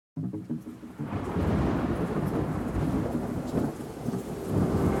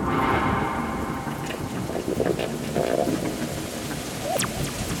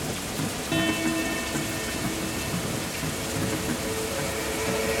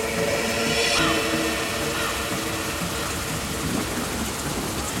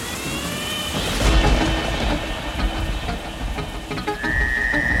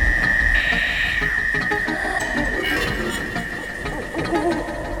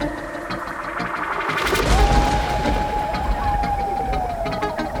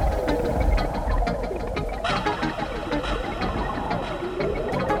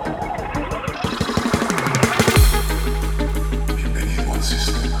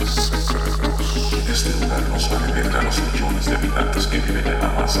alberga a los millones de habitantes que viven en la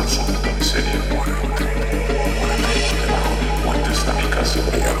más absoluta miseria. Debajo del puente está mi casa,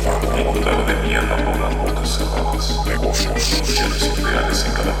 inundada de mierda por las bocas cerradas. Soluciones irreales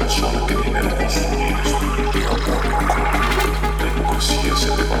en cada persona que viene a construir y destruir. La hipocresía es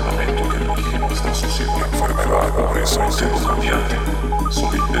el departamento que dirige nuestra sociedad. Enfermedad, pobreza, No intento cambiarte,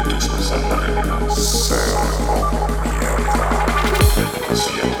 solo intento expresar la realidad. La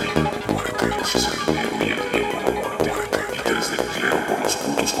hipocresía obliga, negocia el dinero y el tiempo por muerte. Títeres del clero por los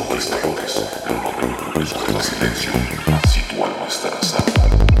putos conquistadores, pero no te preocupes, guarda silencio, así tu alma estará salva.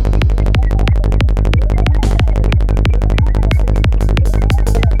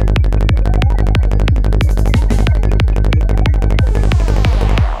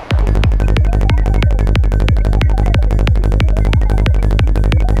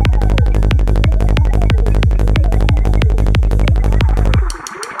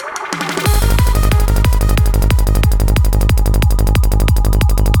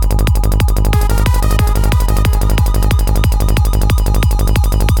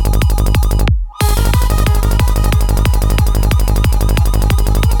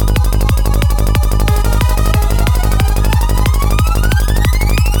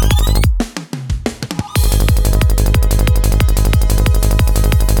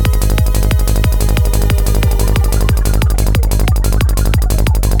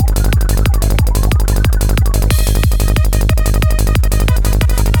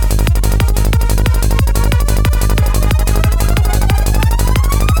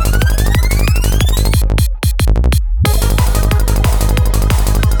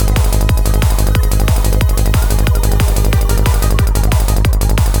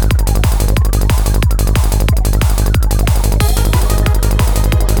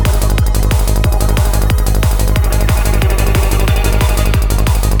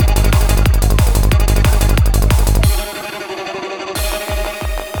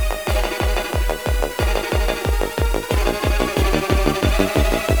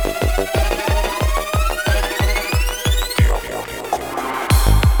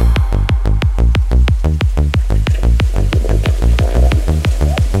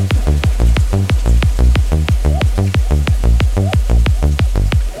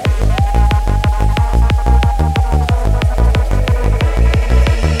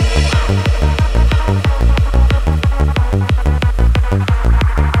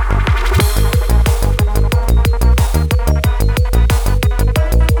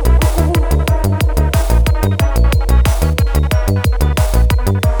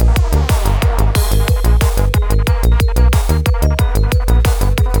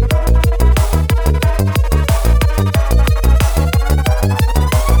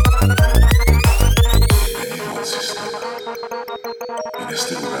 En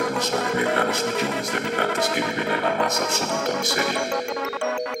este lugar no se albergan los millones de habitantes que viven en la más absoluta miseria.